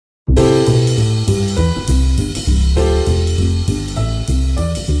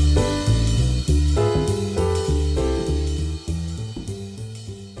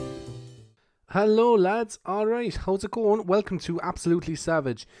Hello, lads. All right, how's it going? Welcome to Absolutely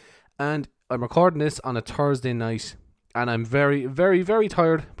Savage. And I'm recording this on a Thursday night, and I'm very, very, very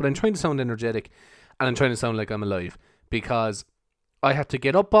tired, but I'm trying to sound energetic, and I'm trying to sound like I'm alive, because I had to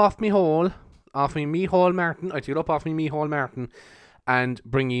get up off me Martin. I had to get up off me Martin and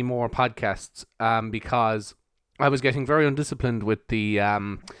bring you more podcasts, because I was getting very undisciplined with the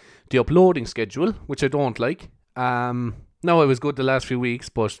uploading schedule, which I don't like. No, it was good the last few weeks,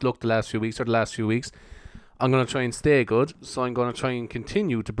 but look, the last few weeks, I'm going to try and stay good, so I'm going to try and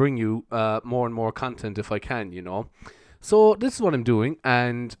continue to bring you more and more content if I can, you know. So this is what I'm doing,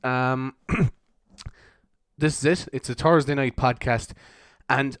 and this is it. It's a Thursday night podcast,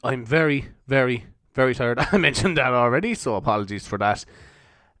 and I'm very, very, very tired. I mentioned that already, so apologies for that.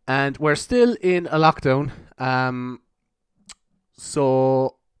 And we're still in a lockdown,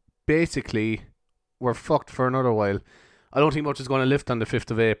 so basically we're fucked for another while. I don't think much is going to lift on the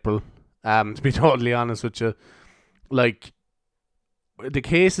 5th of April, to be totally honest with you. Like, the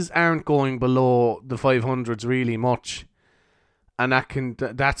cases aren't going below the 500s really much. And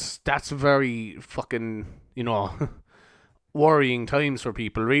that's very fucking, worrying times for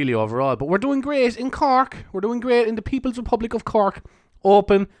people really overall. But we're doing great in Cork. We're doing great in the People's Republic of Cork.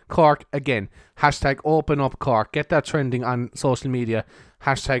 Open Cork again. Hashtag open up Cork. Get that trending on social media.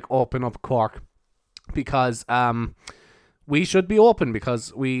 Hashtag open up Cork. Because, we should be open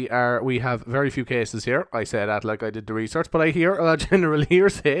because we have very few cases here. I say that like I did the research, but I hear general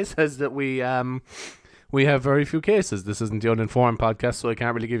hearsay says that we have very few cases. This isn't the uninformed podcast, so I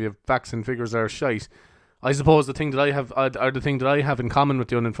can't really give you facts and figures that are shite. I suppose the thing that I have, or the thing that I have in common with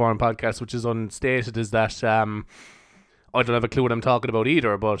the uninformed podcast, which is unstated, is that I don't have a clue what I'm talking about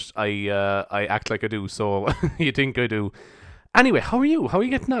either, but I act like I do. So you think I do. Anyway, how are you? How are you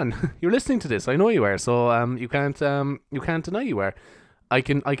getting on? You're listening to this. I know you are. So you can't deny you are. I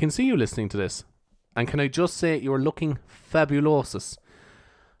can see you listening to this. And can I just say you're looking fabulosus.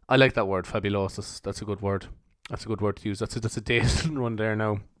 I like that word, fabulosus. That's a good word. That's a good word to use. That's a dated one there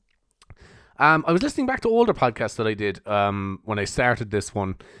now. I was listening back to older podcasts that I did when I started this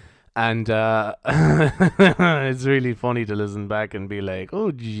one. And it's really funny to listen back and be like,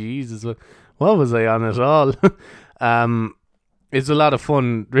 oh Jesus, what was I on at all? It's a lot of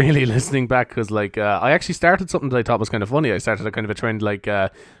fun really listening back because I actually started something that I thought was kind of funny. I started a kind of a trend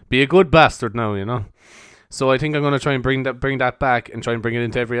be a good bastard now, you know. So I think I'm going to try and bring that back and try and bring it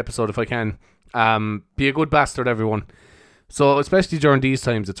into every episode if I can. Be a good bastard, everyone. So especially during these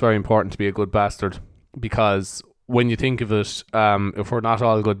times, it's very important to be a good bastard because when you think of it, if we're not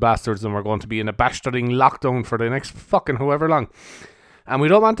all good bastards, then we're going to be in a bastarding lockdown for the next fucking however long. And we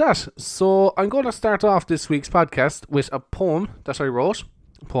don't want that. So I'm going to start off this week's podcast with a poem that I wrote.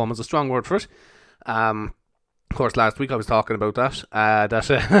 A poem is a strong word for it. Of course, last week I was talking about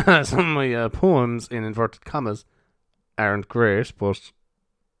that. Some of my poems, in inverted commas, aren't great, but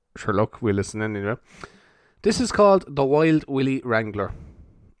sure, look, we'll listen anyway. This is called The Wild Willy Wrangler.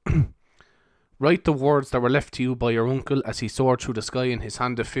 Write the words that were left to you by your uncle as he soared through the sky in his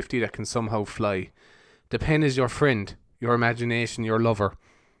Honda 50 that can somehow fly. The pen is your friend. Your imagination, your lover.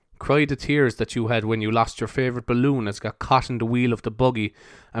 Cry the tears that you had when you lost your favourite balloon as got caught in the wheel of the buggy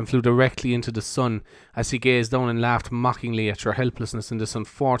and flew directly into the sun as he gazed down and laughed mockingly at your helplessness in this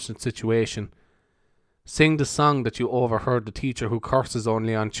unfortunate situation. Sing the song that you overheard the teacher who curses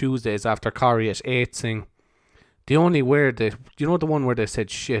only on Tuesdays after Corrie at 8 sing. The only word the one where they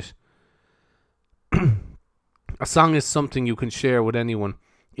said shit. A song is something you can share with anyone,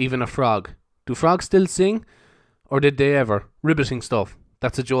 even a frog. Do frogs still sing? Or did they ever? Ribbiting stuff.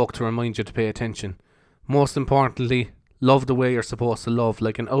 That's a joke to remind you to pay attention. Most importantly, love the way you're supposed to love,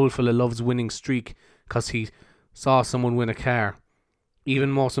 like an old fella loves winning streak because he saw someone win a car.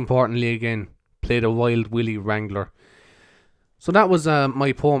 Even most importantly again, play the Wild Willy Wrangler. So that was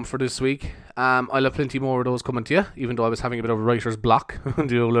my poem for this week. I'll have plenty more of those coming to you, even though I was having a bit of a writer's block.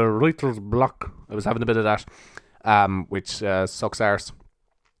 The old writer's block. I was having a bit of that, which sucks arse.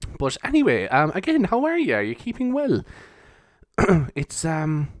 But anyway, again, how are you? Are you keeping well? It's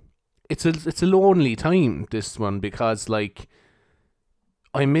a lonely time, this one, because I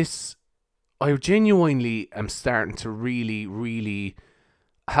genuinely am starting to really, really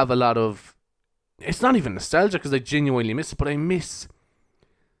have a lot of. It's not even nostalgia because I genuinely miss it, but I miss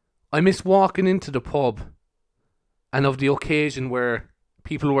walking into the pub and of the occasion where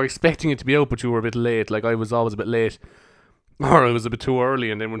people were expecting it to be out, but you were a bit late. Like I was always a bit late. Or I was a bit too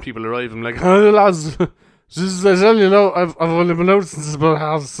early, and then when people arrive, I'm like, "Oh, lads, just I tell you now, I've only been out since about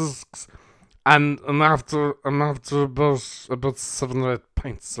 6:30, and I'm after about 7 or 8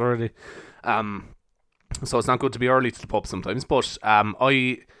 pints already." So it's not good to be early to the pub sometimes, but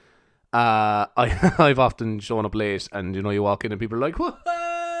I I've often shown up late, and you walk in and people are like, "What?"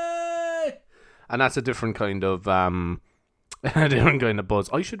 And that's a different kind of a different kind of buzz.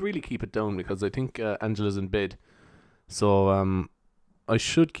 I should really keep it down because I think Angela's in bed, so I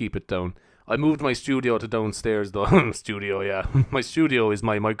should keep it down. I moved my studio to downstairs though. Studio, yeah. My studio is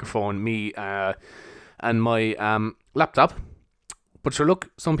my microphone, me, and my laptop. But sure, look,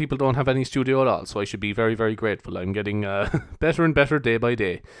 some people don't have any studio at all, so I should be very, very grateful. I'm getting better and better day by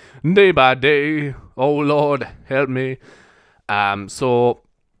day. Day by day. Oh, Lord, help me. So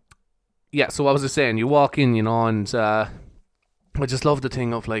what was I saying? You walk in, and I just love the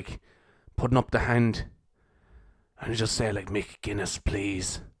thing of, like, putting up the hand and you just say, like, "Mick Guinness,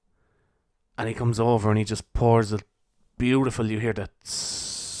 please." And he comes over and he just pours it beautiful. You hear that.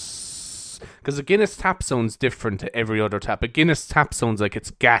 Because a Guinness tap sounds different to every other tap. A Guinness tap sounds like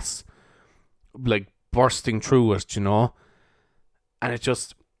it's gas, like, bursting through it, And it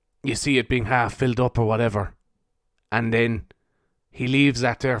just, you see it being half filled up or whatever. And then he leaves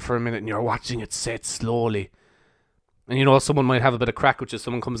that there for a minute and you're watching it set slowly. And someone might have a bit of crack, which is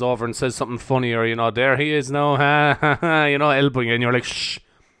someone comes over and says something funny, or, there he is now, ha, ha, ha, elbowing you, and you're like, "Shh,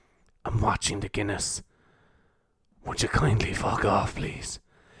 I'm watching the Guinness. Would you kindly fuck off, please?"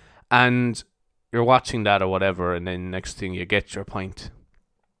 And you're watching that or whatever, and then next thing you get your pint.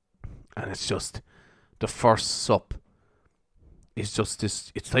 And it's just, the first sup is just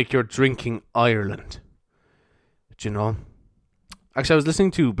this, it's like you're drinking Ireland. Actually, I was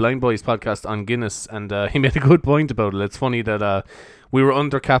listening to Blind Boy's podcast on Guinness, and he made a good point about it. It's funny that we were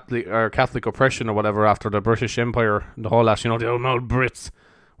under Catholic oppression or whatever after the British Empire, the whole last, the old Brits,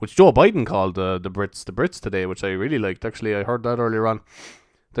 which Joe Biden called the Brits today, which I really liked. Actually, I heard that earlier on,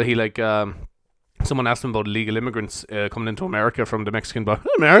 that he someone asked him about illegal immigrants coming into America from the Mexican border.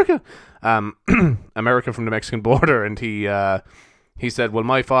 America from the Mexican border, and he said, "Well,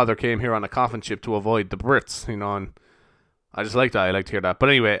 my father came here on a coffin ship to avoid the Brits," and I just like that. I like to hear that. But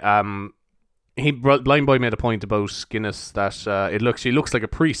anyway, Blind Boy made a point about Guinness that she looks like a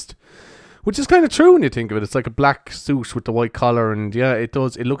priest, which is kind of true when you think of it. It's like a black suit with the white collar, and yeah, it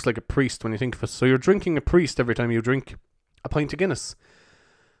does. It looks like a priest when you think of it. So you're drinking a priest every time you drink a pint of Guinness.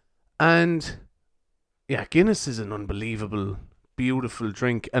 And yeah, Guinness is an unbelievable, beautiful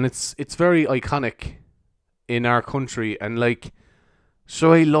drink, and it's very iconic in our country. And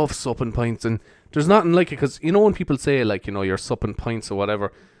so I love supping pints, and there's nothing like it, because when people say you're supping pints or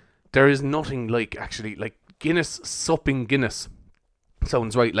whatever, there is nothing actually Guinness, supping Guinness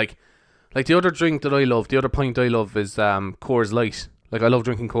sounds right. Like the other drink that I love, the other pint I love is Coors Light. I love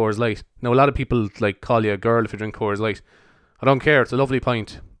drinking Coors Light. Now a lot of people call you a girl if you drink Coors Light. I don't care. It's a lovely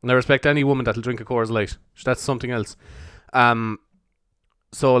pint, and I respect any woman that'll drink a Coors Light. That's something else. So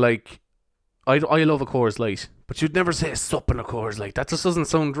I love a Coors Light, but you'd never say supping a Coors Light. That just doesn't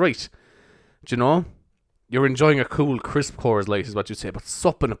sound right. Do you know? You're enjoying a cool, crisp Coors Light is what you say, but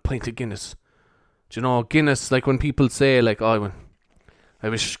supping a pint of Guinness. Do you know, Guinness, when people say, I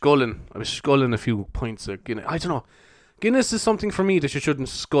was sculling a few pints of Guinness. I don't know. Guinness is something for me that you shouldn't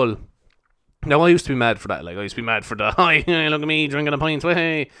scull. Now, I used to be mad for that. I used to be mad for the, "Hi, look at me drinking a pint,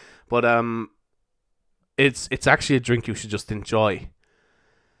 hey." But it's actually a drink you should just enjoy.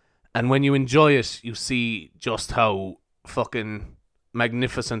 And when you enjoy it, you see just how fucking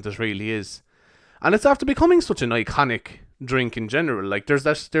magnificent it really is. And it's after becoming such an iconic drink in general. There's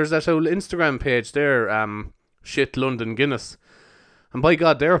that whole Instagram page there, Shit London Guinness. And by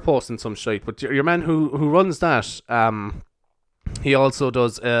God, they're posting some shite. But your man who runs that, he also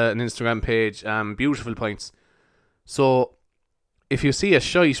does an Instagram page, Beautiful Pints. So if you see a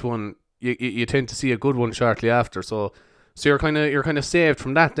shite one, you tend to see a good one shortly after. So you're kind of saved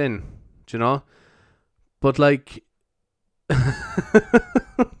from that then, do you know? But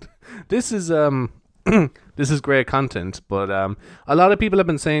this is this is great content, but a lot of people have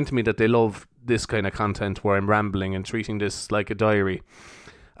been saying to me that they love this kind of content where I'm rambling and treating this like a diary,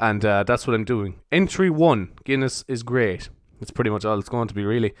 and that's what I'm doing. Entry 1, Guinness is great. It's pretty much all it's going to be,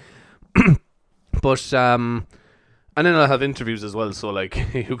 really. But and then I'll have interviews as well, so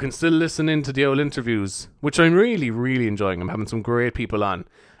you can still listen into the old interviews, which I'm really, really enjoying. I'm having some great people on.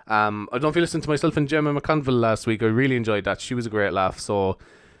 I don't know if you listened to myself and Gemma McConville last week. I really enjoyed that. She was a great laugh, so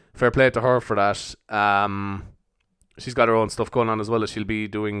fair play to her for that. She's got her own stuff going on as well, as she'll be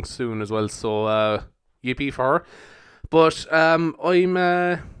doing soon as well, so yippee for her. But I'm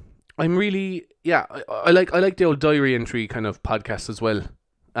really, yeah, I like the old diary entry kind of podcast as well,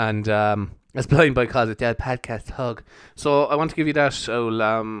 and as Blind Boy calls it, the podcast hug. So I want to give you that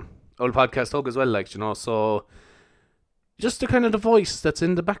old podcast hug as well, so just the kind of the voice that's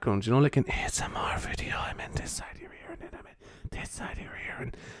in the background, like an ASMR video. I'm in this side of your ear, and then I'm in this side of your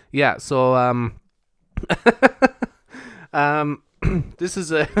ear. Yeah, so this is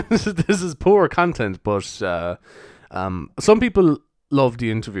this is poor content, but some people love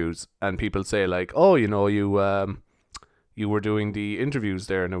the interviews, and people say like, oh, you know, you were doing the interviews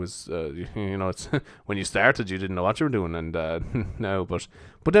there, and it was you know, it's when you started you didn't know what you were doing, and no,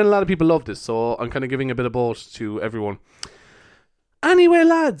 but then a lot of people love this, so I'm kind of giving a bit of both to everyone. Anyway,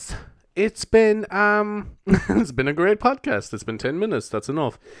 lads, it's been it's been a great podcast. It's been 10 minutes. That's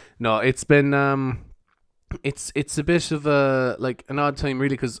enough. No, it's been it's a bit of a like an odd time,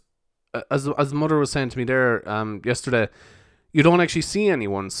 really, because as mother was saying to me there yesterday, you don't actually see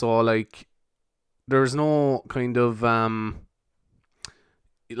anyone, so like there's no kind of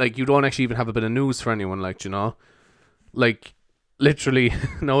like you don't actually even have a bit of news for anyone, like, you know, like literally.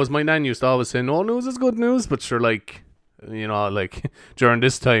 No, as my nan used to always say, no news is good news, but sure, like, you know, like during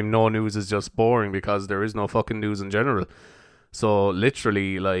this time, no news is just boring because there is no fucking news in general. So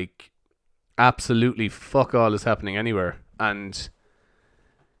literally, like, absolutely fuck all is happening anywhere, and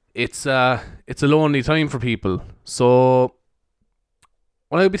it's a lonely time for people. So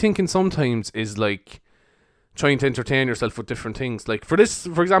what I'd be thinking sometimes is like trying to entertain yourself with different things. Like for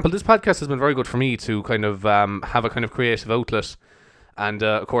example, this podcast has been very good for me to kind of have a kind of creative outlet. And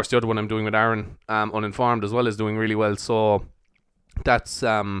of course, the other one I'm doing with Aaron, Uninformed, as well, is doing really well. So that's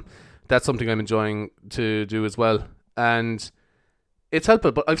something I'm enjoying to do as well. And it's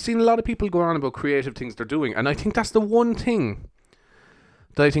helpful. But I've seen a lot of people go on about creative things they're doing. And I think that's the one thing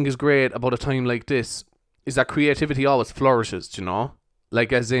that I think is great about a time like this, is that creativity always flourishes, you know?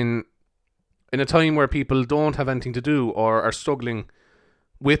 Like, as in a time where people don't have anything to do or are struggling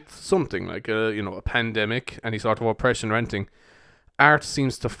with something, like a pandemic, any sort of oppression or anything, art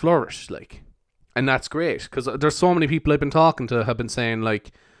seems to flourish, like, and that's great, because there's so many people I've been talking to have been saying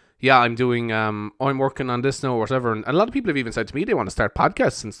like, yeah, I'm doing I'm working on this now or whatever, and a lot of people have even said to me they want to start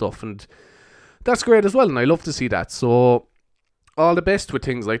podcasts and stuff, and that's great as well, and I love to see that. So all the best with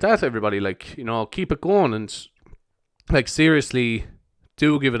things like that, everybody. Like, you know, keep it going, and like seriously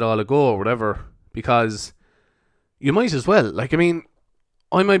do give it all a go or whatever, because you might as well. Like, I mean,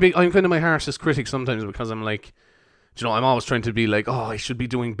 I'm kind of my harshest critic sometimes, because I'm like, you know, I'm always trying to be like, oh, I should be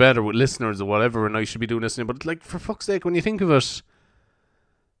doing better with listeners or whatever, and I should be doing this. But like, for fuck's sake, when you think of it,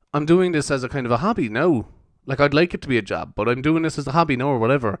 I'm doing this as a kind of a hobby now. Like, I'd like it to be a job, but I'm doing this as a hobby now or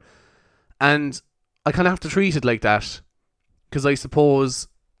whatever. And I kind of have to treat it like that, because I suppose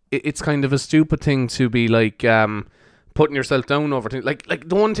it's kind of a stupid thing to be like putting yourself down over things. Like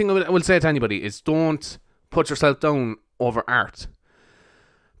the one thing I will say to anybody is, don't put yourself down over art,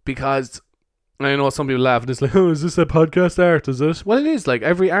 because I know some people laugh and it's like, oh, is this a podcast art, is it? Well, it is. Like,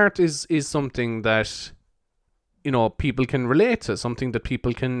 every art is something that, you know, people can relate to, something that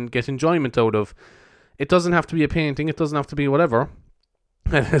people can get enjoyment out of. It doesn't have to be a painting, it doesn't have to be whatever.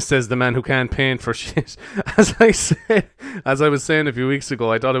 Says the man who can't paint for shit. As I was saying a few weeks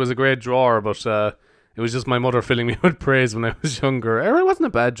ago, I thought it was a great drawer, but it was just my mother filling me with praise when I was younger. It wasn't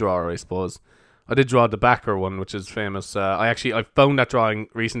a bad drawer, I suppose. I did draw the backer one, which is famous. I found that drawing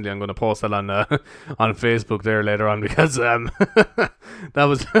recently. I'm going to post that on Facebook there later on, because that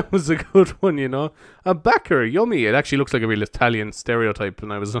was a good one, you know. A backer, yummy. It actually looks like a real Italian stereotype,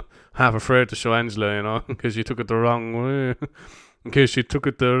 and I was half afraid to show Angela, you know, because she took it the wrong way. In case she took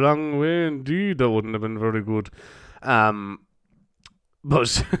it the wrong way, indeed, that wouldn't have been very good.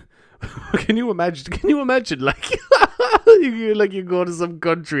 But can you imagine, like, you go to some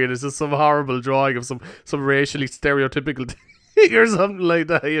country and it's just some horrible drawing of some racially stereotypical thing or something like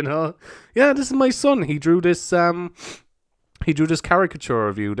that, you know? Yeah, this is my son. He drew this caricature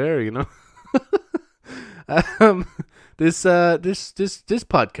of you there, you know? This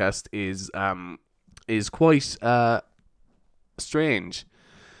podcast is quite strange,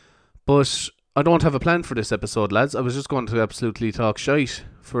 but I don't have a plan for this episode, lads. I was just going to absolutely talk shite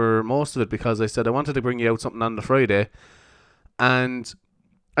for most of it, because I said I wanted to bring you out something on the Friday, and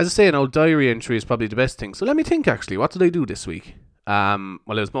as I say, an old diary entry is probably the best thing. So let me think, actually, what did I do this week? Well,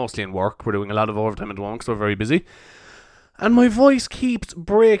 it was mostly in work. We're doing a lot of overtime at the moment, so we're very busy, and my voice keeps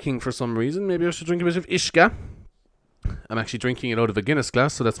breaking for some reason. Maybe I should drink a bit of Ishka. I'm actually drinking it out of a Guinness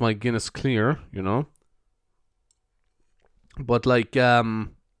glass, so that's my Guinness Clear, you know. But like,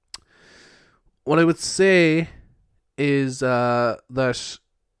 what I would say is that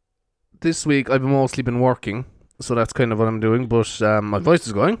this week I've mostly been working, so that's kind of what I'm doing. But my voice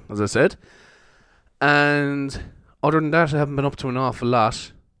is going, as I said, and other than that, I haven't been up to an awful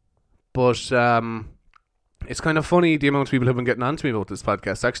lot. But it's kind of funny the amount of people who've been getting on to me about this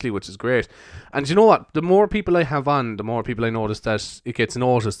podcast, actually, which is great. And you know what? The more people I have on, the more people I notice that it gets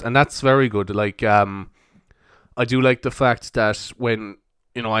noticed, and that's very good. Like, I do like the fact that when,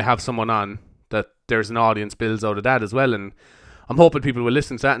 I have someone on, that there's an audience builds out of that as well. And I'm hoping people will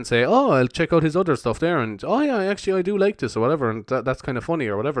listen to that and say, oh, I'll check out his other stuff there. And, oh, yeah, actually, I do like this or whatever. And that's kind of funny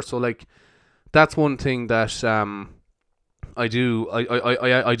or whatever. So, like, that's one thing that I do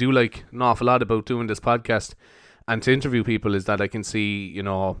like an awful lot about doing this podcast and to interview people is that I can see,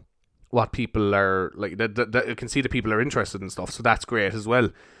 what people are, like, that I can see that people are interested in stuff. So that's great as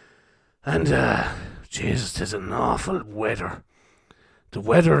well. And, Jesus, 'tis an awful weather. The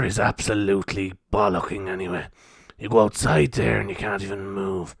weather is absolutely bollocking anyway. You go outside there and you can't even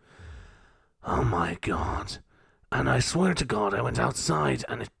move. Oh my God. And I swear to God, I went outside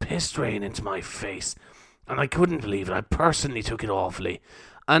and it pissed rain into my face. And I couldn't believe it. I personally took it awfully.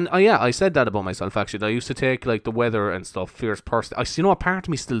 And I said that about myself actually. I used to take like the weather and stuff fierce personally. A part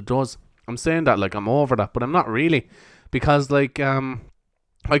of me still does. I'm saying that like I'm over that, but I'm not really. Because like,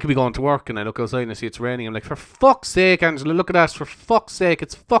 I could be going to work and I look outside and I see it's raining. I'm like, for fuck's sake, Angela, look at that. For fuck's sake,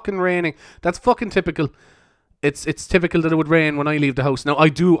 it's fucking raining. That's fucking typical. It's typical that it would rain when I leave the house. Now, I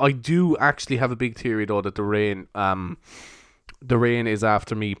do actually have a big theory, though, that the rain is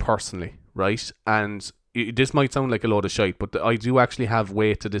after me personally, right? And this might sound like a load of shite, but I do actually have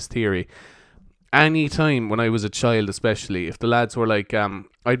weight to this theory. Any time when I was a child, especially, if the lads were like,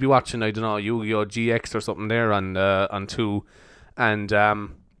 I'd be watching, I don't know, Yu-Gi-Oh! GX or something there on 2, and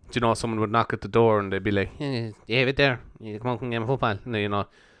someone would knock at the door and they'd be like, hey, David there, you come out and game of football,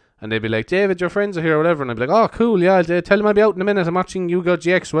 and they'd be like, David, your friends are here or whatever, and I'd be like, oh cool, yeah, I'll tell him I'll be out in a minute, I'm watching Yu-Gi-Oh!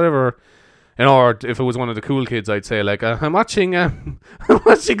 GX, whatever, or if it was one of the cool kids, I'd say like, I'm watching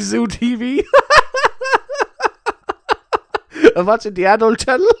Zoo TV. I'm watching the adult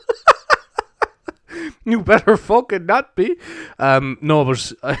channel. You better fucking not be. No,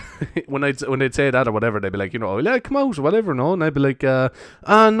 but when they'd say that or whatever, they'd be like, come out or whatever, no, and I'd be like, no,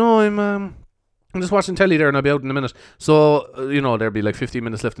 I'm just watching telly there and I'll be out in a minute. So, there'd be like 15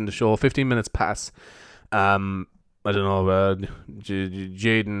 minutes left in the show. 15 minutes pass. I don't know,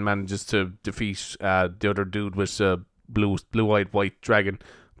 Jaden manages to defeat the other dude with blue-eyed white dragon.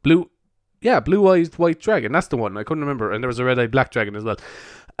 Blue-eyed white dragon, that's the one. I couldn't remember. And there was a red-eyed black dragon as well.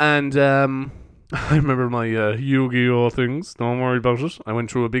 And I remember my Yu-Gi-Oh! Things. Don't worry about it. I went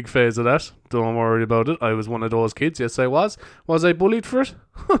through a big phase of that. Don't worry about it. I was one of those kids. Yes, I was. Was I bullied for it?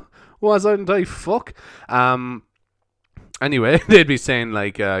 Wasn't I? Fuck. Anyway, they'd be saying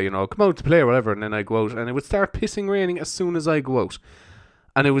like, come out to play or whatever, and then I'd go out, and it would start pissing raining as soon as I go out.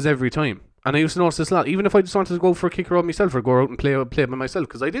 And it was every time. And I used to notice this a lot. Even if I just wanted to go for a kick around myself or go out and play by myself,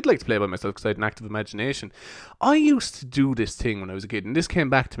 because I did like to play by myself because I had an active imagination. I used to do this thing when I was a kid, and this came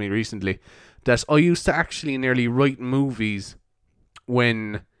back to me recently, that I used to actually nearly write movies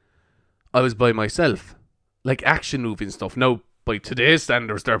when I was by myself. Like action movies and stuff. Now, by today's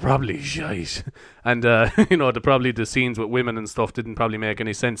standards, they're probably shite. And, probably the scenes with women and stuff didn't probably make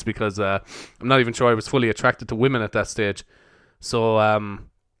any sense because I'm not even sure I was fully attracted to women at that stage. So,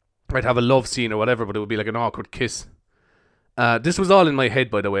 I'd have a love scene or whatever, but it would be like an awkward kiss. This was all in my head,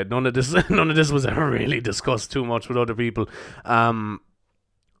 by the way. None of this was ever really discussed too much with other people.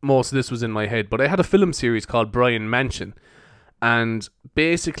 Most of this was in my head. But I had a film series called Brian Mansion. And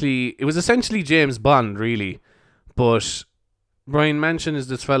basically, it was essentially James Bond, really. But Brian Mansion is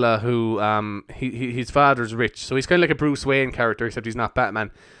this fella who, his father's rich. So he's kind of like a Bruce Wayne character, except he's not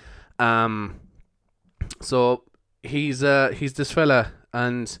Batman. So he's this fella,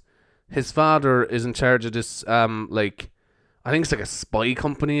 and his father is in charge of this, I think it's like a spy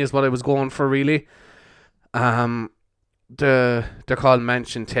company is what I was going for, really. They're called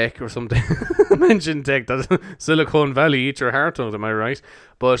Mansion Tech or something. Mansion Tech, that's Silicon Valley, eat your heart out, am I right?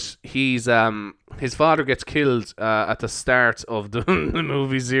 But he's his father gets killed at the start of the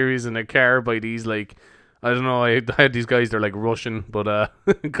movie series in a car by these, like, I don't know, I had these guys, they're like Russian, but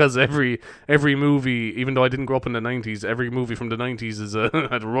because every movie, even though I didn't grow up in the 90s, every movie from the 90s is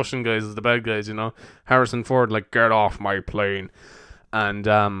had Russian guys as the bad guys, Harrison Ford, like, get off my plane. And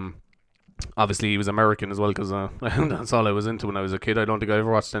obviously he was American as well, because that's all I was into when I was a kid. I don't think I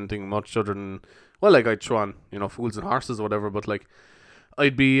ever watched anything much other than, well, like, I'd throw on, Fools and Horses or whatever, but like,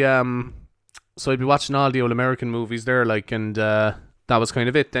 I'd be watching all the old American movies there, like, and that was kind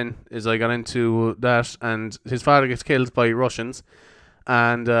of it then, is I got into that, and his father gets killed by Russians,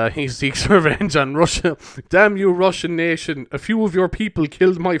 and he seeks revenge on Russia. Damn you, Russian nation, a few of your people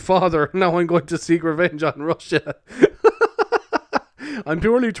killed my father, now I'm going to seek revenge on Russia. I'm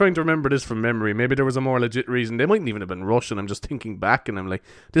purely trying to remember this from memory. Maybe there was a more legit reason. They mightn't even have been Russian. I'm just thinking back, and I'm like,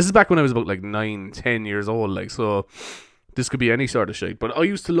 this is back when I was about like 9-10 years old, like, so this could be any sort of shit. But I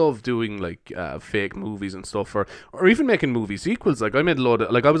used to love doing like fake movies and stuff, or even making movie sequels. Like, I made a load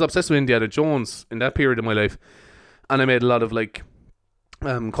of, like, I was obsessed with Indiana Jones in that period of my life. And I made a lot of like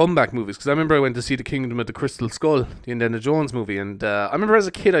comeback movies, because I remember I went to see The Kingdom of the Crystal Skull, the Indiana Jones movie, and I remember as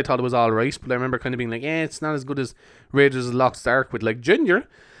a kid I thought it was alright, but I remember kind of being like, it's not as good as Raiders of the Lost Ark with like Ginger.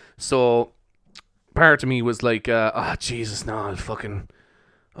 So part of me was like, Jesus, no,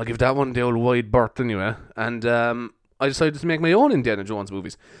 I'll give that one the old wide berth anyway. And I decided to make my own Indiana Jones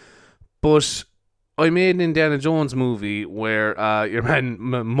movies. But I made an Indiana Jones movie where your man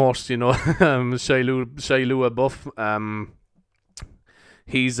Mutt, Shia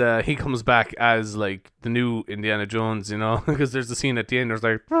LaBeouf, he comes back as like the new Indiana Jones, because there's the scene at the end. There's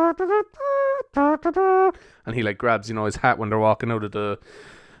like, and he like grabs his hat when they're walking out of the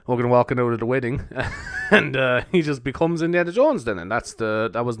wedding, and he just becomes Indiana Jones then, and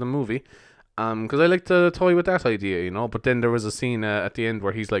that was the movie. Because I like to toy with that idea, But then there was a scene at the end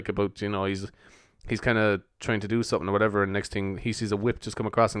where he's like about, he's kind of trying to do something or whatever, and next thing he sees a whip just come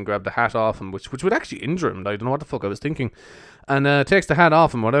across and grab the hat off him, which would actually injure him. I don't know what the fuck I was thinking. And takes the hat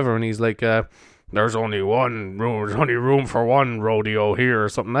off him, whatever, and he's like, there's only room for one rodeo here, or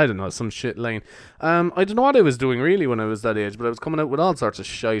something. I don't know, some shit line. I don't know what I was doing really when I was that age, but I was coming out with all sorts of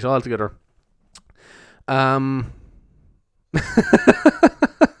shite altogether.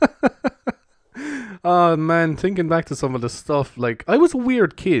 Oh man, thinking back to some of the stuff, like, I was a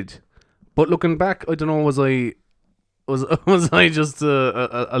weird kid, but looking back, I don't know, was I just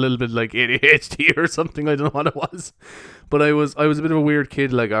a little bit like ADHD or something? I don't know what it was, but I was a bit of a weird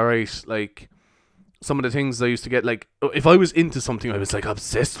kid. Like, alright, like, some of the things I used to get, like, if I was into something, I was like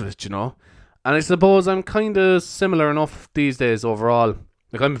obsessed with it, And I suppose I'm kind of similar enough these days overall.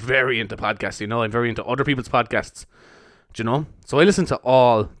 Like, I'm very into podcasting, I'm very into other people's podcasts. So I listen to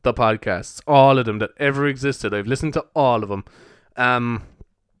all the podcasts, all of them that ever existed. I've listened to all of them.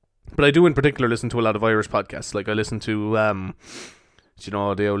 But I do in particular listen to a lot of Irish podcasts. Like, I listen to,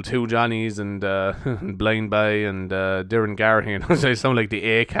 the old Two Johnnies and Blind By and Darren Garrihan. I sound like the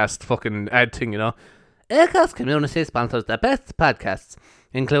Acast fucking ad thing, Acast Community sponsors the best podcasts,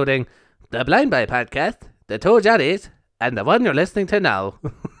 including the Blind By podcast, the Two Johnnies, and the one you're listening to now.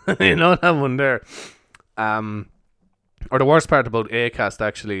 That one there. Or the worst part about Acast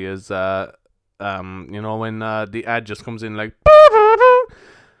actually is, when the ad just comes in like,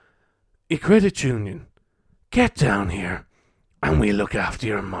 your credit union, get down here and we'll look after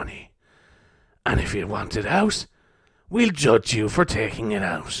your money. And if you want it out, we'll judge you for taking it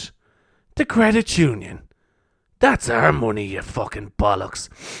out. The credit union. That's our money, you fucking bollocks.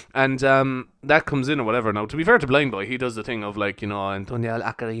 And that comes in or whatever. Now, to be fair to Blind Boy, he does the thing of like, Antonio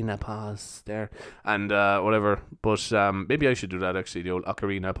Ocarina pause there and whatever. But maybe I should do that actually, the old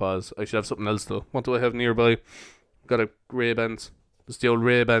Ocarina pause. I should have something else though. What do I have nearby? Got a Ray-Bans. It's the old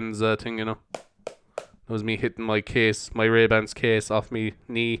Ray-Bans thing, That was me hitting my Ray-Bans case off me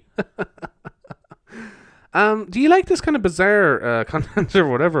knee. Do you like this kind of bizarre content or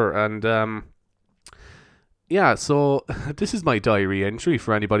whatever? And yeah, so this is my diary entry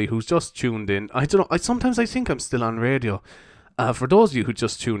for anybody who's just tuned in. I don't know, sometimes I think I'm still on radio. For those of you who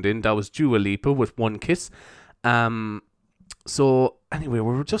just tuned in, that was Dua Lipa with One Kiss. So anyway, we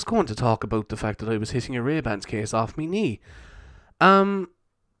were just going to talk about the fact that I was hitting a Ray-Bans case off me knee.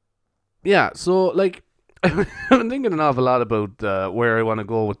 Yeah, so like I've been thinking an awful lot about where I want to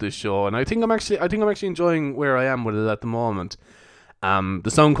go with this show, and I think I'm actually enjoying where I am with it at the moment. The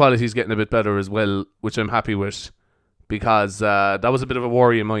sound quality is getting a bit better as well, which I'm happy with, because that was a bit of a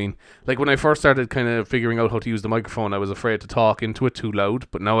worry of mine. Like, when I first started kind of figuring out how to use the microphone, I was afraid to talk into it too loud,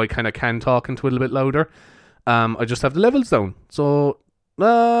 but now I kind of can talk into it a bit louder. I just have the levels down, so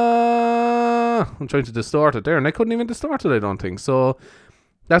I'm trying to distort it there, and I couldn't even distort it, I don't think. So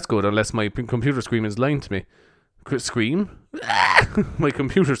that's good, unless my computer screen is lying to me. My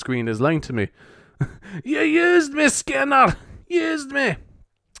computer screen is lying to me. You used me, Skinner. Used me.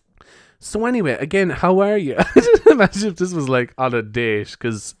 So anyway, again, how are you? I just imagine if this was like on a date,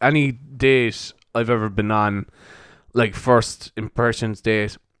 because any date I've ever been on, like first impressions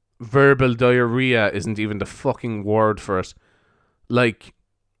date, verbal diarrhea isn't even the fucking word for it. Like,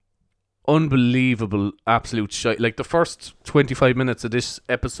 unbelievable, absolute shite. Like, the first 25 minutes of this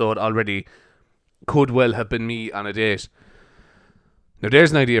episode already could well have been me on a date. Now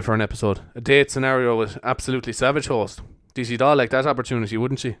there's an idea for an episode. A date scenario with absolutely savage host. DC'd all like that opportunity,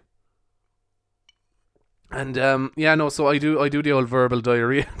 wouldn't she? And so I do the old verbal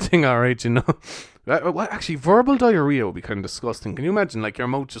diarrhea thing, alright, Actually, verbal diarrhea would be kind of disgusting. Can you imagine, like, your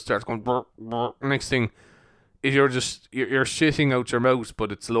mouth just starts going brr, brr. Next thing, if you're shitting out your mouth,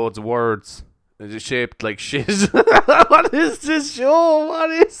 but it's loads of words. It's shaped like shit. What is this show?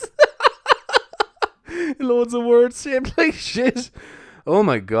 What is loads of words shaped like shit? Oh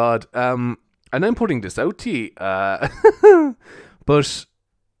my god. and I'm putting this out to you, but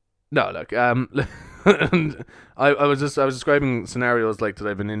no, look, and I was describing scenarios like that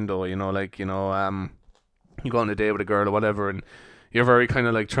I've been in though, you go on a date with a girl or whatever, and you're very kind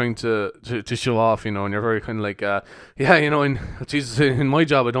of like trying to show off, and you're very kind of like, and Jesus, in my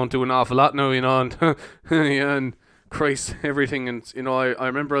job I don't do an awful lot now, and yeah, and Christ, everything, and I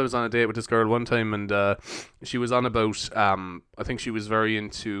remember I was on a date with this girl one time, and she was on about, I think she was very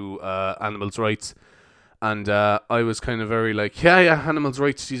into animals' rights. And I was kind of very like, yeah, animals'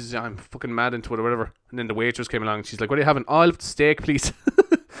 rights. She's, I'm fucking mad into it or whatever. And then the waitress came along and she's like, what are you having? Oh, I'll have the steak, please.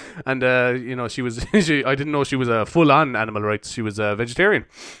 And, she was, I didn't know she was a full-on animal rights. She was a vegetarian.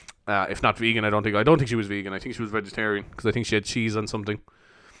 If not vegan, I don't think she was vegan. I think she was vegetarian because I think she had cheese on something.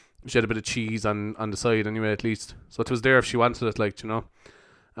 She had a bit of cheese on the side anyway, at least. So it was there if she wanted it, like,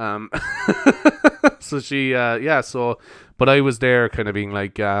 So she, but I was there kind of being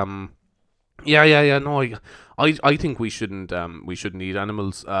like, Yeah. No, I think we shouldn't eat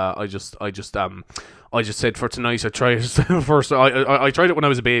animals. I just said for tonight I tried it first. I tried it when I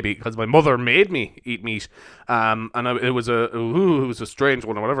was a baby because my mother made me eat meat. It was a strange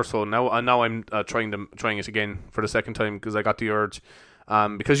one or whatever. So now I'm trying it again for the second time because I got the urge.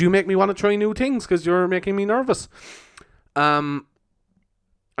 Because you make me want to try new things because you're making me nervous. It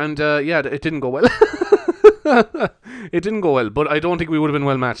didn't go well. It didn't go well, but I don't think we would have been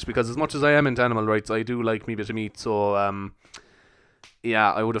well matched because as much as I am into animal rights, I do like me bit of meat. So, I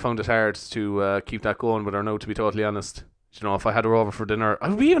would have found it hard to keep that going with her now, to be totally honest. If I had her over for dinner, I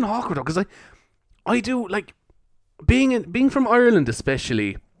would be even awkward though, because I do like being from Ireland,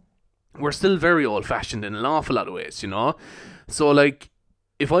 especially. We're still very old-fashioned in an awful lot of ways, So, like,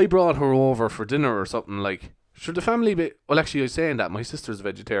 if I brought her over for dinner or something, like, should the family be... Well, actually, I was saying that. My sister's a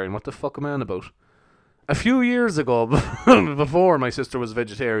vegetarian. What the fuck am I on about? A few years ago, before my sister was a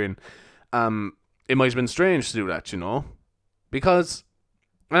vegetarian, it might have been strange to do that, Because...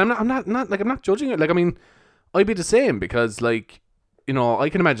 And I'm not judging it. Like, I mean, I'd be the same because, like... I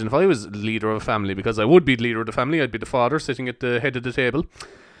can imagine if I was the leader of a family, because I would be the leader of the family, I'd be the father sitting at the head of the table,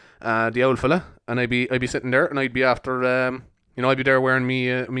 the old fella, and I'd be sitting there, and I'd be after, I'd be there wearing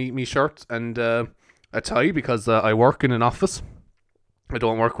me shirt and a tie because I work in an office. I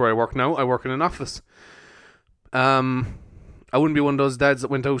don't work where I work now. I work in an office. I wouldn't be one of those dads that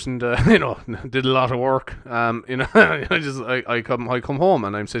went out and did a lot of work. I come home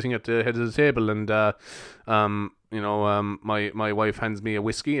and I'm sitting at the head of the table and my wife hands me a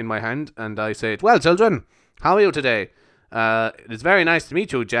whiskey in my hand and I say, "Well, children, how are you today? It's very nice to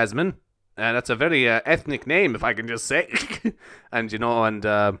meet you, Jasmine. That's a very ethnic name, if I can just say." And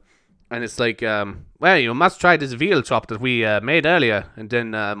and it's like, well, you must try this veal chop that we made earlier. And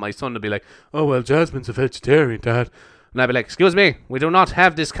then my son would be like, "Oh, well, Jasmine's a vegetarian, Dad." And I'd be like, "Excuse me, we do not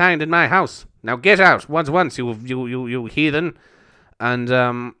have this kind in my house. Now get out once, you heathen." And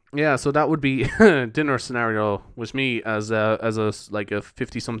so that would be dinner scenario with me as a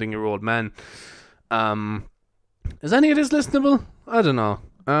 50-something-year-old man. Is any of this listenable? I don't know.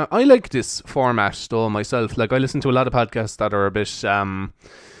 I like this format though myself. Like, I listen to a lot of podcasts that are a bit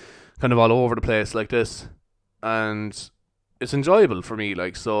kind of all over the place like this, and it's enjoyable for me.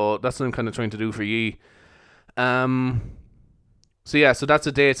 Like, so that's what I'm kind of trying to do for ye. So that's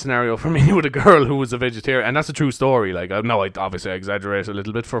a date scenario for me with a girl who was a vegetarian, and that's a true story. Like, I obviously exaggerate a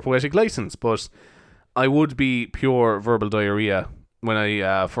little bit for poetic license, but I would be pure verbal diarrhea when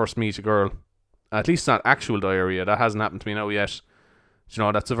I first meet a girl. At least not actual diarrhea. That hasn't happened to me now yet.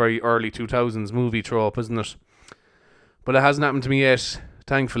 That's a very early 2000s movie trope, isn't it? But it hasn't happened to me yet,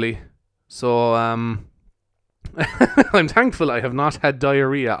 thankfully. So I'm thankful I have not had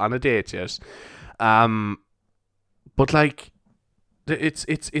diarrhea on a date yet. But like, it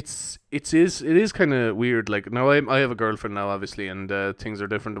is kind of weird. Like, now I have a girlfriend now, obviously, and things are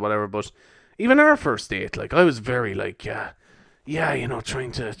different, or whatever. But even our first date, like, I was very like,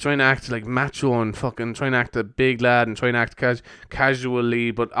 trying to act like macho and fucking trying to act a big lad and trying to act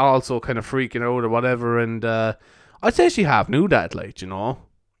casually, but also kind of freaking out or whatever. And I'd say she half knew that, like,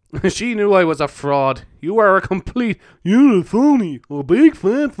 she knew I was a fraud. You're a phony, a big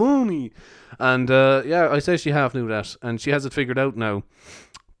fat phony. And I say she half knew that, and she has it figured out now.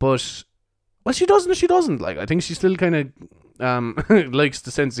 But, well, she doesn't. Like, I think she still kind of likes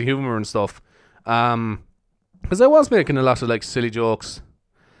the sense of humor and stuff. Because I was making a lot of, like, silly jokes.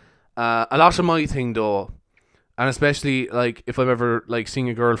 A lot of my thing, though, and especially, like, if I'm ever, like, seeing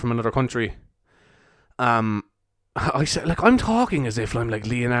a girl from another country, I say, like, I'm talking as if I'm like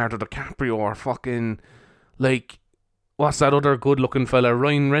Leonardo DiCaprio or fucking, like, what's that other good-looking fella,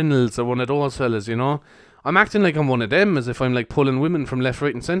 Ryan Reynolds, or one of those fellas, I'm acting like I'm one of them, as if I'm like pulling women from left,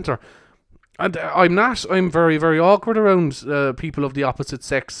 right, and centre. And I'm not. I'm very, very awkward around people of the opposite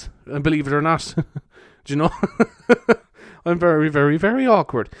sex. Believe it or not, do you know? I'm very, very, very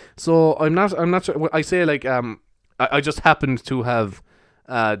awkward. So I'm not. I'm not sure. I say like I just happened to have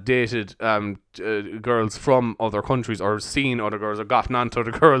dated girls from other countries, or seen other girls, or gotten onto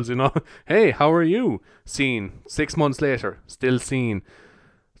other girls. You know, hey, how are you? Seen. 6 months later, still seen.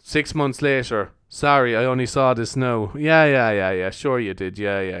 6 months later, sorry, I only saw this now. Yeah. Sure you did.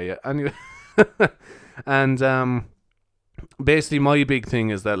 Yeah. Anyway. And basically my big thing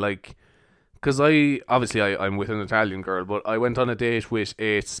is that, like, because I'm with an Italian girl, but I went on a date with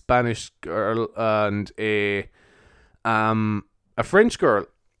a Spanish girl and a French girl,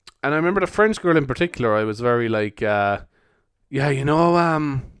 and I remember the French girl in particular. I was very like, do you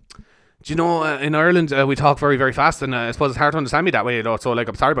know, in Ireland, we talk very, very fast, and I suppose it's hard to understand me that way, you know, so, like,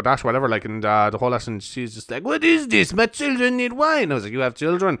 I'm sorry about that, whatever, like, and the whole lot, and she's just like, what is this? My children need wine. I was like, you have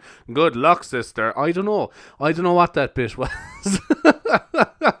children? Good luck, sister. I don't know what that bit was.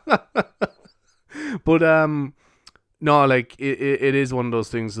 But, no, like, it is one of those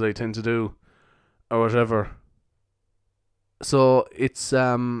things that I tend to do, or whatever. So, it's,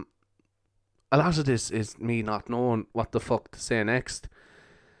 a lot of this is me not knowing what the fuck to say next.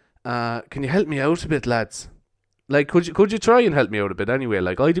 Can you help me out a bit, lads? Like, could you try and help me out a bit anyway?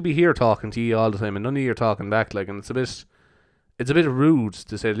 Like, I'd be here talking to you all the time, and none of you are talking back. Like, and it's a bit rude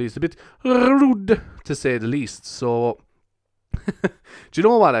to say the least. A bit rude to say the least. So, do you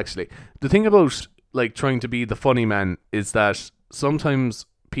know what? Actually, the thing about like trying to be the funny man is that sometimes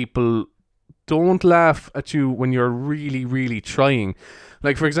people don't laugh at you when you're really, really trying.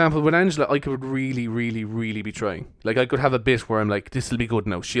 Like, for example, with Angela, I could really, really, really be trying. Like, I could have a bit where I'm like, this will be good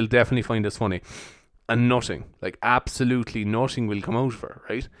now. She'll definitely find this funny. And nothing, like, absolutely nothing will come out of her,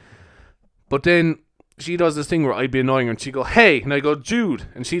 right? But then she does this thing where I'd be annoying her and she'd go, hey, and I go, Jude,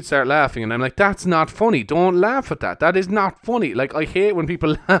 and she'd start laughing, and I'm like, that's not funny. Don't laugh at that. That is not funny. Like, I hate when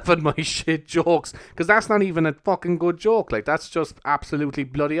people laugh at my shit jokes, because that's not even a fucking good joke. Like, that's just absolutely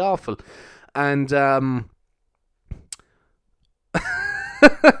bloody awful. And,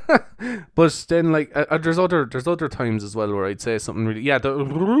 but then, like, there's other times as well where I'd say something really, the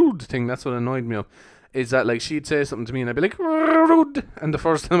rude thing, that's what annoyed me, is that, like, she'd say something to me and I'd be like, rude, and the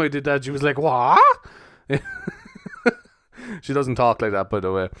first time I did that, she was like, what? She doesn't talk like that, by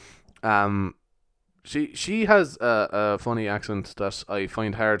the way. She has a funny accent that I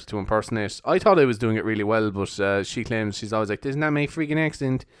find hard to impersonate. I thought I was doing it really well, but she claims, she's always like, isn't that my freaking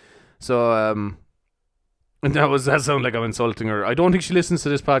accent? So, and that sounded like I'm insulting her. I don't think she listens to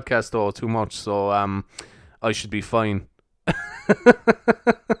this podcast though too much, so I should be fine.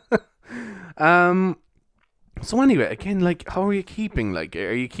 So anyway, again, like, how are you keeping? Like,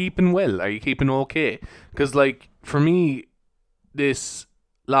 are you keeping well? Are you keeping okay? Because, like, for me, this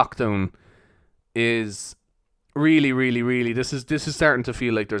lockdown is really, really, really, this is starting to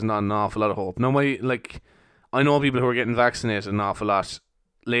feel like there's not an awful lot of hope. Now, I know people who are getting vaccinated an awful lot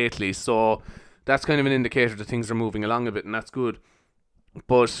lately, so that's kind of an indicator that things are moving along a bit, and that's good.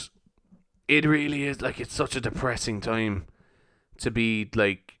 But it really is, like, it's such a depressing time to be,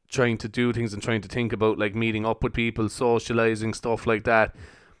 like, trying to do things and trying to think about, like, meeting up with people, socializing, stuff like that.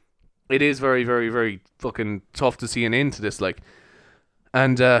 It is very, very, very fucking tough to see an end to this, like.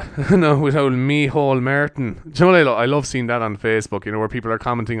 And, no, with old Micheál Martin. Do you know what I love seeing that on Facebook, you know, where people are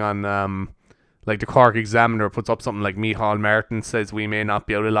commenting on, like, the Cork Examiner puts up something like Micheál Martin says we may not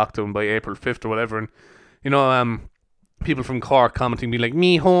be out of lockdown by April 5th or whatever, and, you know, people from Cork commenting, be like,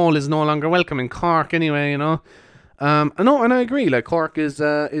 Micheál is no longer welcome in Cork anyway, you know. I know, and I agree, like, Cork is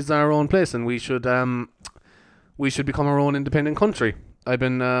our own place, and we should become our own independent country. I've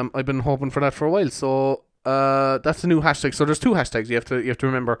been hoping for that for a while, so that's the new hashtag. So there's two hashtags you have to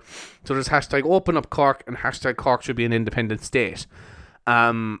remember. So there's hashtag open up Cork and hashtag Cork should be an independent state.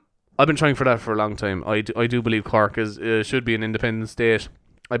 I've been trying for that for a long time. I do believe Cork should be an independent state.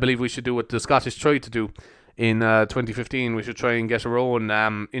 I believe we should do what the Scottish tried to do in 2015. We should try and get our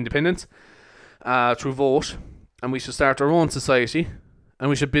own independence through vote, and we should start our own society, and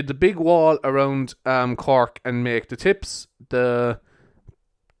we should build the big wall around Cork and make the Tips, the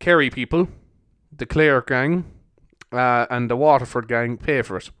Kerry people, the Clare gang, and the Waterford gang pay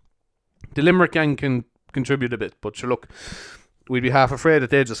for it. The Limerick gang can contribute a bit, but sure, look, we'd be half afraid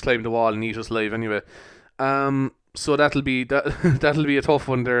that they just climb the wall and eat us live anyway. So that'll be a tough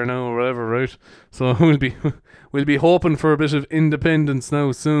one there now or whatever, right? So we'll be hoping for a bit of independence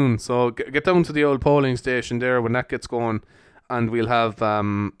now soon. So get down to the old polling station there when that gets going, and we'll have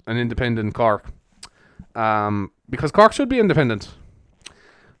an independent Cork. Because Cork should be independent.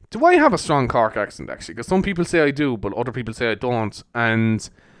 Do I have a strong Cork accent, actually? Because some people say I do, but other people say I don't. And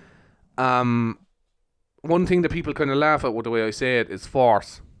One thing that people kind of laugh at with the way I say it is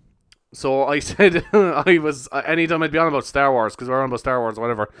force. So I said anytime I'd be on about Star Wars, because we're on about Star Wars or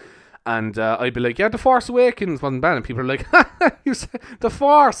whatever, and I'd be like, yeah, The Force Awakens wasn't bad, and people are like, you said The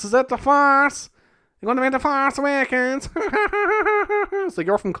Force, is that The Force? You're going to make The Force Awakens? It's like,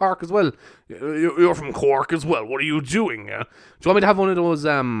 you're from Cork as well. You're from Cork as well. What are you doing? Do you want me to have one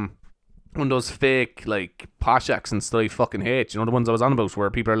of those fake, like, posh accents that I fucking hate? You know, the ones I was on about, where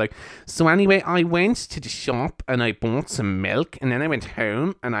people are like, so anyway, I went to the shop and I bought some milk, and then I went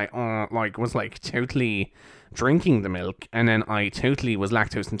home and I was totally drinking the milk, and then I totally was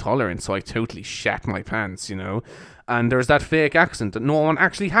lactose intolerant, so I totally shat my pants, you know. And there's that fake accent that no one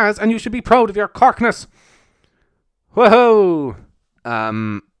actually has, and you should be proud of your Corkness. Whoa!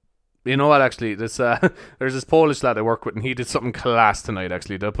 You know what, actually, there's this Polish lad I work with, and he did something class tonight,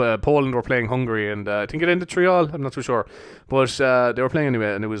 actually. Poland were playing Hungary, and I think it ended 3-3, I'm not too sure. But they were playing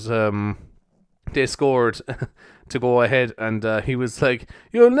anyway, and it was, they scored to go ahead, and he was like,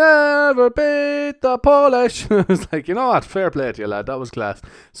 you'll never beat the Polish. I was like, you know what, fair play to you, lad, that was class.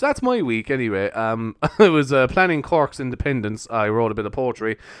 So that's my week, anyway. I was planning Cork's independence. I wrote a bit of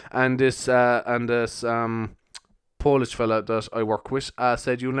poetry, and this Polish fella that I work with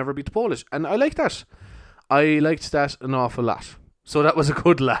said you'll never beat the Polish, and I like that. I liked that an awful lot. So that was a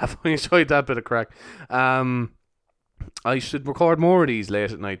good laugh. I enjoyed that bit of crack. I should record more of these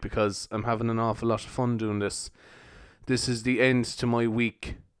late at night because I'm having an awful lot of fun doing this. This is the end to my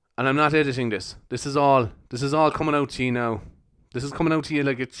week, and I'm not editing this. This is all coming out to you now. This is coming out to you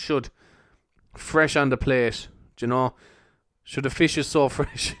like it should, fresh on the plate. Do you know? The fish is so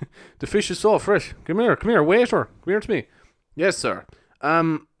fresh. The fish is so fresh. Come here, waiter. Come here to me. Yes, sir.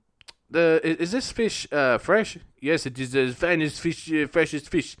 Is this fish fresh? Yes, it is the finest fish, freshest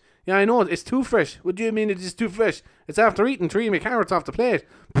fish. Yeah, I know, it's too fresh. What do you mean it is too fresh? It's after eating 3 of my carrots off the plate.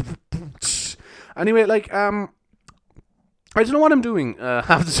 Anyway, I don't know what I'm doing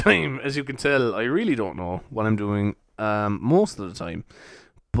half the time, as you can tell. I really don't know what I'm doing most of the time.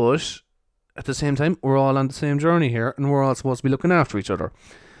 But at the same time, we're all on the same journey here, and we're all supposed to be looking after each other.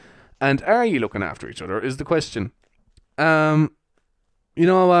 And are you looking after each other is the question. You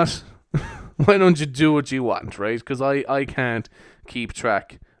know what? Why don't you do what you want, right? Because I can't keep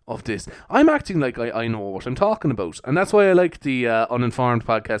track of this. I'm acting like I know what I'm talking about. And that's why I like the Uninformed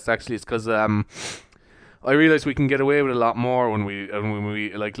podcast, actually. It's because I realise we can get away with a lot more when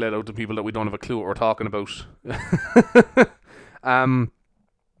we like let out the people that we don't have a clue what we're talking about.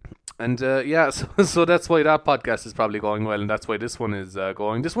 So that's why that podcast is probably going well, and that's why this one is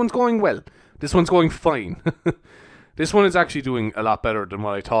going. This one's going well. This one's going fine. This one is actually doing a lot better than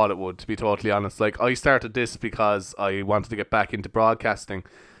what I thought it would, to be totally honest. Like, I started this because I wanted to get back into broadcasting,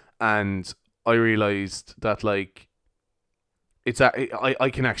 and I realised that, like, I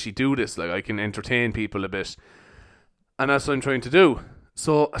can actually do this. Like, I can entertain people a bit, and that's what I'm trying to do.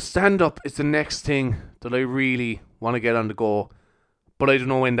 So stand-up is the next thing that I really want to get on the go, but I don't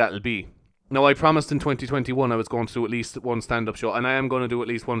know when that'll be. Now, I promised in 2021 I was going to do at least one stand-up show, and I am going to do at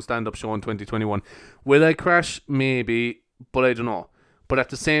least one stand-up show in 2021. Will I crash? Maybe, but I don't know. But at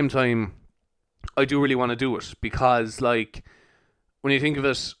the same time, I do really want to do it, because, like, when you think of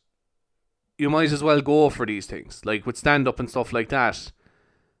it, you might as well go for these things. Like, with stand-up and stuff like that,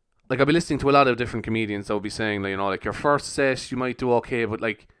 like, I'll be listening to a lot of different comedians that will be saying, like, you know, like, your first set, you might do okay, but,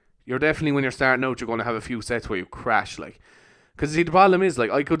 like, you're definitely, when you're starting out, you're going to have a few sets where you crash, like. Because, see, the problem is, like,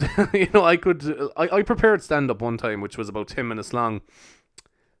 I prepared stand-up one time, which was about 10 minutes long.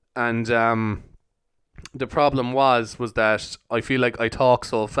 And the problem was that I feel like I talk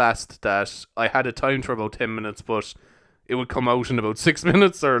so fast that I had it timed for about 10 minutes, but it would come out in about 6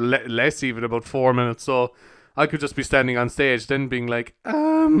 minutes, or less, even about 4 minutes. So I could just be standing on stage, then being like,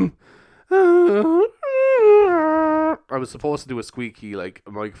 I was supposed to do a squeaky, like,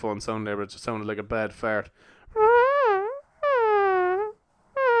 a microphone sound there, but it just sounded like a bad fart.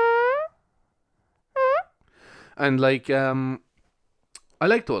 And, like, I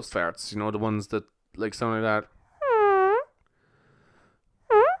like those farts, you know, the ones that, like, sound like that.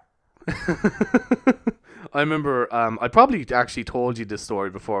 I remember, I probably actually told you this story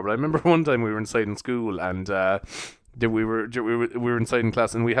before, but I remember one time we were inside in school, and we were inside in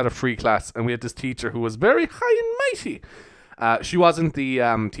class, and we had a free class, and we had this teacher who was very high and mighty. She wasn't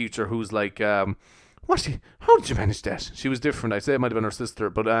the teacher who's like, how did you manage that? She was different. I'd say it might have been her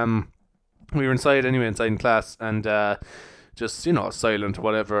sister, but we were inside in class, and just, you know, silent or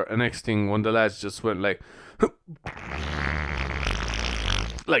whatever. And next thing, one of the lads just went like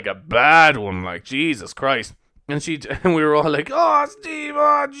a bad one, like, Jesus Christ. And we were all like, oh, Steve,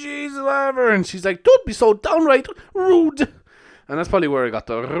 oh, Jesus, whatever. And she's like, don't be so downright rude. And that's probably where I got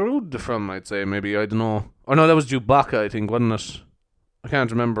the rude from, I'd say, maybe, I don't know. Or no, that was Chewbacca, I think, wasn't it? I can't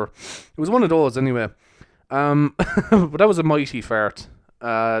remember. It was one of those, anyway. But that was a mighty fart.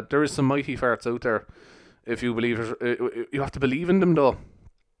 There is some mighty farts out there, if you believe it. You have to believe in them, though.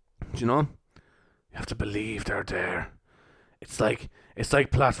 Do you know? You have to believe they're there. It's like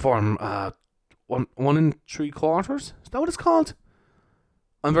platform 1 3/4. Is that what it's called?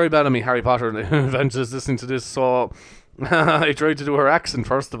 I'm very bad at me Harry Potter adventures listening to this, so I tried to do her accent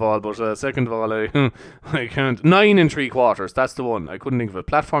first of all, but second of all, I can't. 9 3/4. That's the one. I couldn't think of it.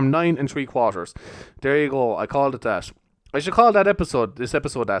 Platform 9 3/4. There you go. I called it that. I should call this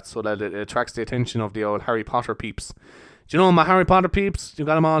episode that, so that it attracts the attention of the old Harry Potter peeps. Do you know my Harry Potter peeps? You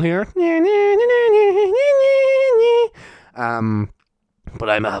got them all here. But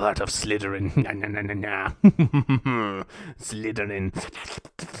I'm a part of Slytherin. Slytherin.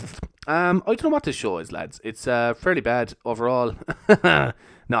 I don't know what this show is, lads. It's fairly bad overall. No,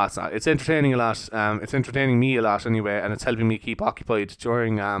 it's not. It's entertaining a lot. It's entertaining me a lot anyway, and it's helping me keep occupied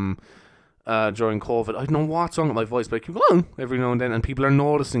during COVID. I don't know what's wrong with my voice, but I keep going every now and then, and people are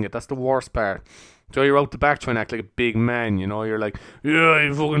noticing it. That's the worst part. So you're out the back trying to act like a big man, you know. You're like,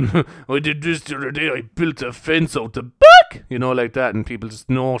 yeah, I did this the other day. I built a fence out the back, you know, like that, and people just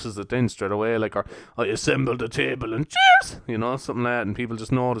notice it then straight away. Like, or I assembled a table and chairs, you know, something like that, and people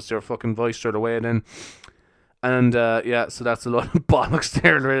just notice your fucking voice straight away then. And yeah, so that's a lot of bollocks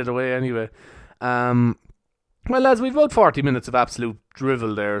there right away. Anyway, well, lads, we've about 40 minutes of absolute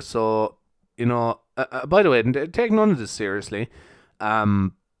drivel there. So, you know, by the way, take none of this seriously.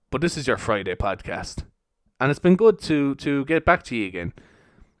 But this is your Friday podcast. And it's been good to get back to you again.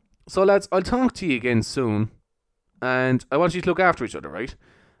 So, lads, I'll talk to you again soon. And I want you to look after each other, right?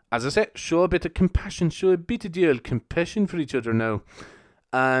 As I said, show a bit of compassion. Show a bit of deal compassion for each other now.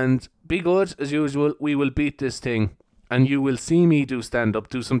 And be good, as usual. We will beat this thing. And you will see me do stand-up.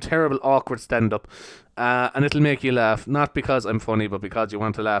 Do some terrible, awkward stand-up. And it'll make you laugh. Not because I'm funny, but because you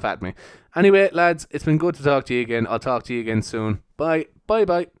want to laugh at me. Anyway, lads, it's been good to talk to you again. I'll talk to you again soon. Bye. Bye.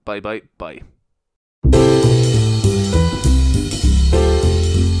 Bye. Bye. Bye. Bye.